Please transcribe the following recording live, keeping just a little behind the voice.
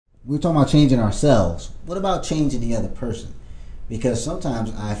we're talking about changing ourselves. What about changing the other person? Because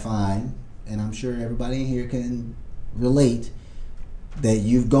sometimes I find, and I'm sure everybody in here can relate, that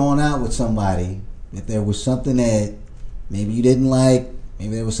you've gone out with somebody, if there was something that maybe you didn't like,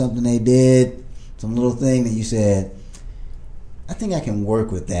 maybe there was something they did, some little thing that you said, I think I can work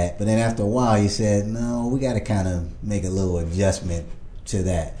with that. But then after a while you said, no, we got to kind of make a little adjustment to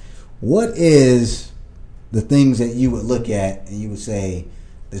that. What is the things that you would look at and you would say,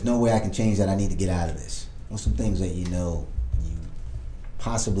 there's no way I can change that, I need to get out of this? What's some things that you know you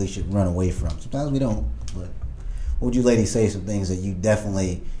possibly should run away from? Sometimes we don't, but what would you ladies say, some things that you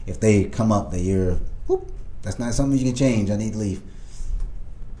definitely, if they come up, that you're, whoop, that's not something you can change, I need to leave?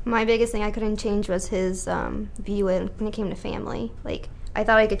 My biggest thing I couldn't change was his view when it came to family. Like, I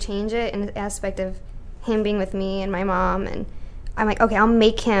thought I could change it in the aspect of him being with me and my mom, and I'm like, okay, I'll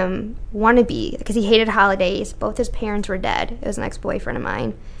make him want to be, because he hated holidays. Both his parents were dead. It was an ex-boyfriend of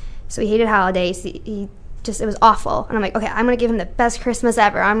mine. So he hated holidays. He just, it was awful. And I'm like, okay, I'm going to give him the best Christmas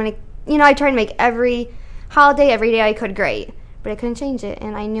ever. I'm going to, I tried to make every holiday, every day I could great. But I couldn't change it,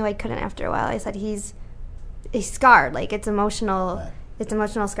 and I knew I couldn't after a while. I said, he's scarred. Like, it's emotional. Right. It's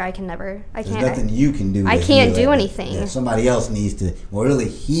emotional scar. I can never. There's nothing you can do. I can't do anything. Yeah, somebody else needs to. Well, really,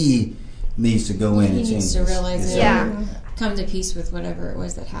 he needs to go in and change. He needs to realize it. Yeah. Come to peace with whatever it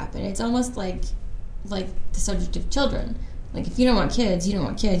was that happened. It's almost like the subject of children. Like, if you don't want kids, you don't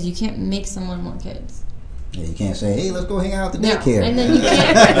want kids. You can't make someone want kids. Yeah, you can't say, hey, let's go hang out at the daycare. And then you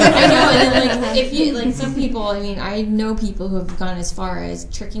can't. I know. And then, if you some people. I mean, I know people who have gone as far as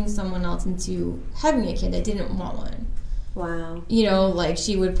tricking someone else into having a kid that didn't want one. Wow.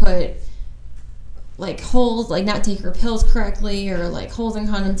 She would put holes, not take her pills correctly, or holes in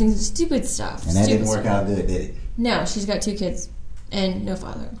condoms, things, stupid stuff. And that didn't work out good, did it? No, she's got 2 kids and no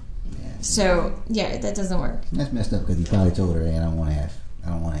father. Yeah. So yeah, that doesn't work. That's messed up because you probably told her, hey, I don't want to have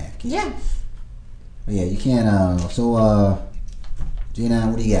kids. Yeah. But yeah, you can't. Gina,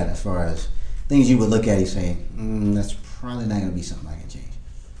 what do you got as far as things you would look at and say, that's probably not going to be something I can change?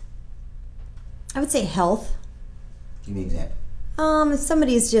 I would say health. Give me an example. If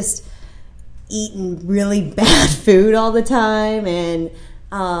somebody's just eating really bad food all the time and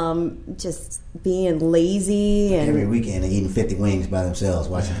just being lazy and every weekend they're eating 50 wings by themselves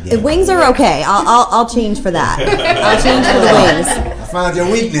watching the game. Wings are okay. I'll change for that. I'll change for the wings. I found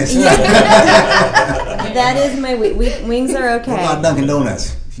your weakness. That is my wings are okay. What about Dunkin'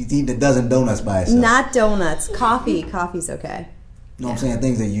 Donuts? She's eating a dozen donuts by herself. Not donuts. Coffee's okay. No, I'm saying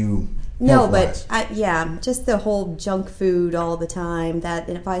things that you. No, but just the whole junk food all the time. That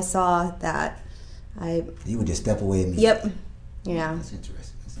if I saw that, you would just step away and. Yep. Yeah. That's interesting.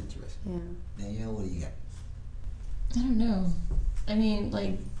 Yeah. Danielle, what do you got? I don't know. I mean,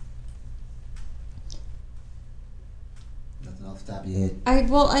 nothing off the top of your head.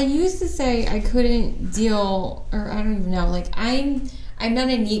 I used to say I couldn't deal, or I don't even know. I'm not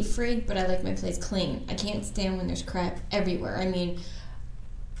a neat freak, but I like my place clean. I can't stand when there's crap everywhere. I mean,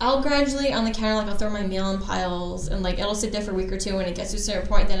 I'll gradually on the counter, I'll throw my mail in piles, and it'll sit there for a week or two. When it gets to a certain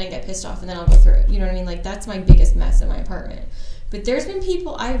point, then I get pissed off, and then I'll go through it. You know what I mean? That's my biggest mess in my apartment. But there's been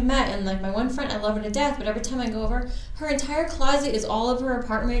people I've met, and my one friend, I love her to death, but every time I go over, her entire closet is all over her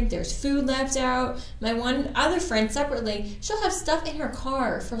apartment. There's food left out. My one other friend, separately, she'll have stuff in her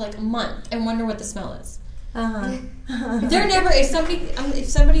car for a month and wonder what the smell is. They're never, if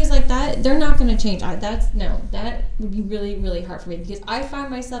somebody is like that, they're not going to change. That would be really, really hard for me, because I find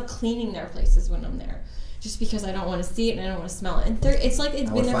myself cleaning their places when I'm there. Just because I don't want to see it and I don't want to smell it. And it's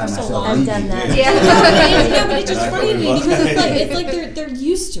it's been there for so long. I've done that. Yeah. But it's just funny to me because it's like they're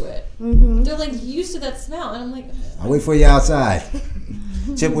used to it. Mm-hmm. They're used to that smell. And I'm like, I'll wait for you outside.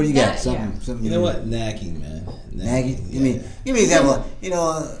 Chip, what do you got? Something you know what? Nagging, man. Nagging? Give me an example.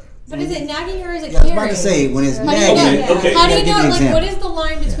 But is it nagging or is it caring? caring? I was about to say, when it's nagging. Okay. How do you know, what is the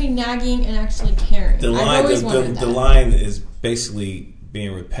line between nagging and actually caring? The line is basically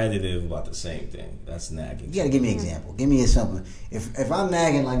being repetitive about the same thing. That's nagging. You got to give me an example. Give me something. If I'm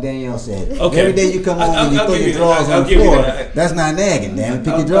nagging, like Danielle said, okay. Every day you come home and you throw your drawers on the floor, that's not nagging, damn it.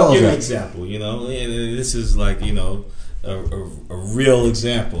 Pick your drawers up. I'll give you an example. This is a real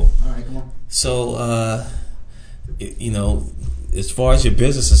example. All right, come on. So, as far as your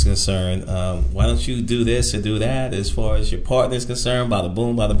business is concerned, why don't you do this or do that? As far as your partner is concerned, bada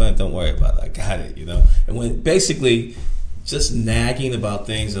boom, bada bang, don't worry about it. I got it, And when basically just nagging about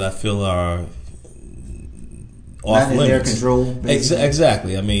things that I feel are off limits. Not in their control.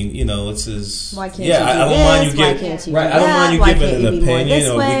 Exactly. I mean, it's as why can't you do I don't mind you I don't mind you giving an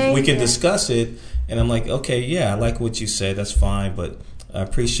opinion, or we can Yeah. discuss it. And I'm like, okay, yeah, I like what you said. That's fine, but I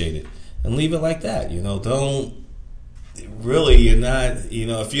appreciate it, and leave it like that. Don't really, you're not. You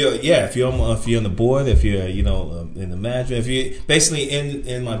know, if you're on the board, if you're in the management, if you're basically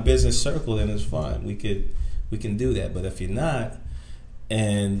in my business circle, then it's fine. We can do that. But if you're not,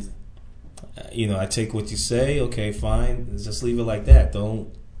 and I take what you say. Okay, fine. Just leave it like that.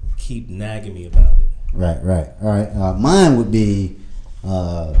 Don't keep nagging me about it. Right. All right. Mine would be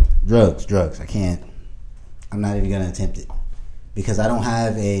drugs. I can't. I'm not even going to attempt it because I don't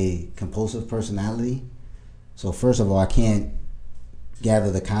have a compulsive personality. So first of all, I can't gather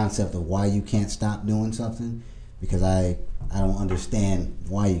the concept of why you can't stop doing something because I don't understand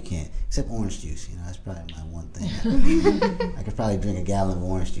why you can't. Except orange juice, that's probably my one thing. I could probably drink a gallon of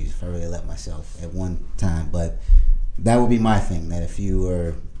orange juice if I really let myself at one time. But that would be my thing. That if you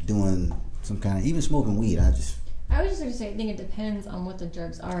were doing some kind of, even smoking weed, I was just going to say, I think it depends on what the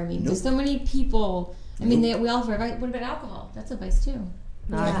drugs are. I mean, there's so many people. I mean, we all for what about alcohol? That's a vice too.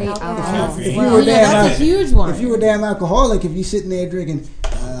 Alcohol. If you were that's a huge one. If you were damn alcoholic, if you sitting there drinking,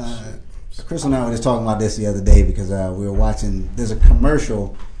 Chris and I were just talking about this the other day because we were watching. There's a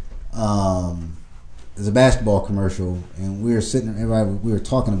commercial. There's a basketball commercial, and we were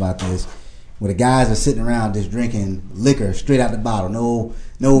talking about this. Where the guys are sitting around just drinking liquor straight out the bottle, no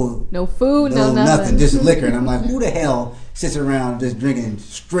food, no nothing, just liquor. And I'm like, who the hell sits around just drinking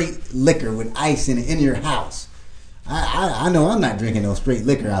straight liquor with ice in it in your house? I know I'm not drinking no straight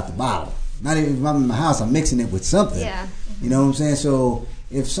liquor out the bottle. Not even if I'm in my house, I'm mixing it with something. Yeah. You know what I'm saying? So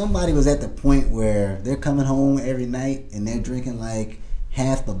if somebody was at the point where they're coming home every night and they're drinking like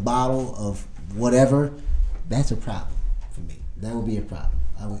half the bottle of whatever, that's a problem for me. That would be a problem.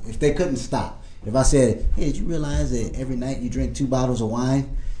 If they couldn't stop. If I said, hey, did you realize that every night you drink 2 bottles of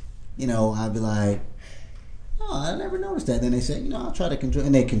wine? I'd be like, oh, I never noticed that. Then they say, I'll try to control,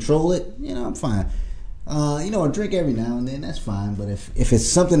 and they control it. I'm fine. A drink every now and then, that's fine. But if it's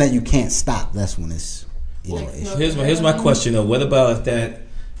something that you can't stop, that's when it's, Here's my question though. What about if that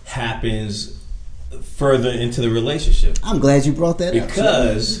happens further into the relationship? I'm glad you brought that up.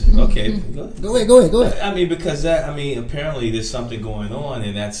 Because okay, go ahead. I mean, because apparently there's something going on,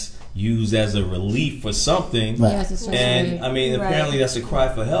 and that's used as a relief for something. Right. Yes, and I mean, apparently that's a cry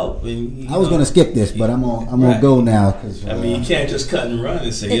for help. And, I was going to skip this, but I'm gonna go now because I mean, you can't just cut and run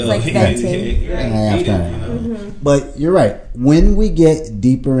and say, it's like But you're right. When we get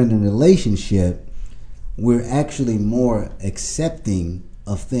deeper in the relationship, we're actually more accepting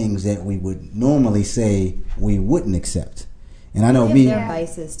of things that we would normally say we wouldn't accept. And I know me. Their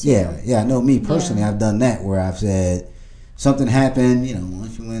vices too. Yeah. I know me personally. I've done that where I've said something happened.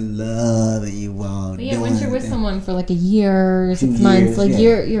 Once you're in love and you once you're with someone for like a year, 6 months, like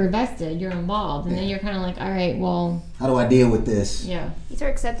you're invested, you're involved, and then you're kind of like, all right, well, how do I deal with this? Yeah. You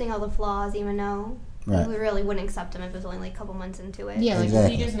start accepting all the flaws, even though right. we really wouldn't accept them if it was only like a couple months into it. Yeah, like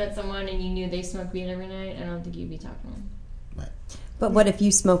exactly. if you just met someone and you knew they smoked weed every night, I don't think you'd be talking to them. But what if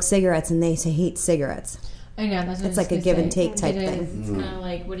you smoke cigarettes and they hate cigarettes? I know, that's what it's like a give and take type thing. It's kind of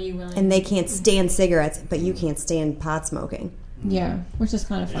like, what are you willing? And they can't stand cigarettes, but you can't stand pot smoking. Yeah, which is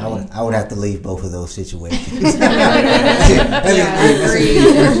kind of funny. I would have to leave both of those situations. That's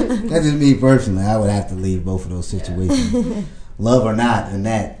just me personally. I would have to leave both of those situations, love or not. And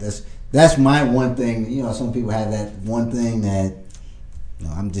that's my one thing. Some people have that one thing that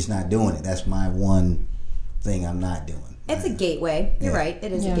I'm just not doing it. That's my one thing I'm not doing. It's a gateway. You're right.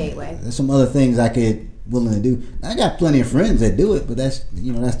 It is a gateway. There's some other things I could willing to do. I got plenty of friends that do it, but that's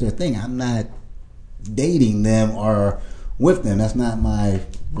their thing. I'm not dating them or with them. That's not my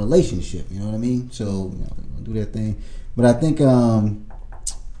relationship. You know what I mean? So do their thing. But I think